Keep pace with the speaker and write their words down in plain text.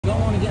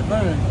get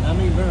burned, I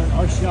mean burned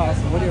or shot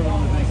or whatever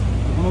on the thing,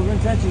 come over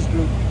and touch this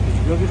group.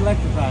 You'll get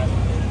electrified.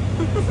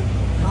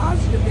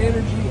 Positive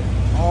energy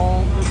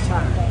all the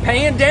time.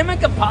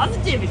 Pandemic of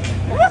positivity.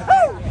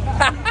 Woohoo!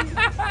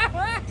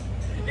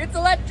 It's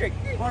electric.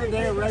 What a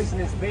day of racing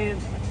it's been,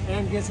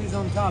 and guess who's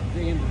on top at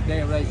the end of the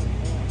day of racing?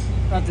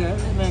 Right there,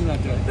 that man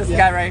right there. This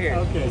guy right here.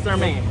 Okay. It's our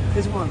man.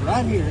 This one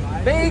right here.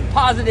 Big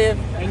positive.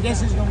 And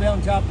guess who's going to be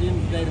on top at the end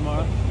of the day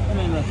tomorrow? That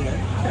man right there.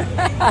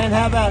 And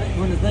how about it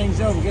when the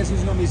thing's over? Guess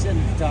who's going to be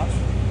sitting at the top?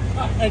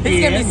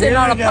 He's going to be sitting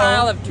on a Here we go.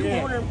 pile of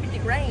 250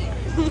 grand.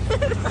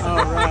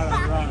 All right,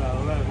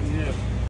 I love it.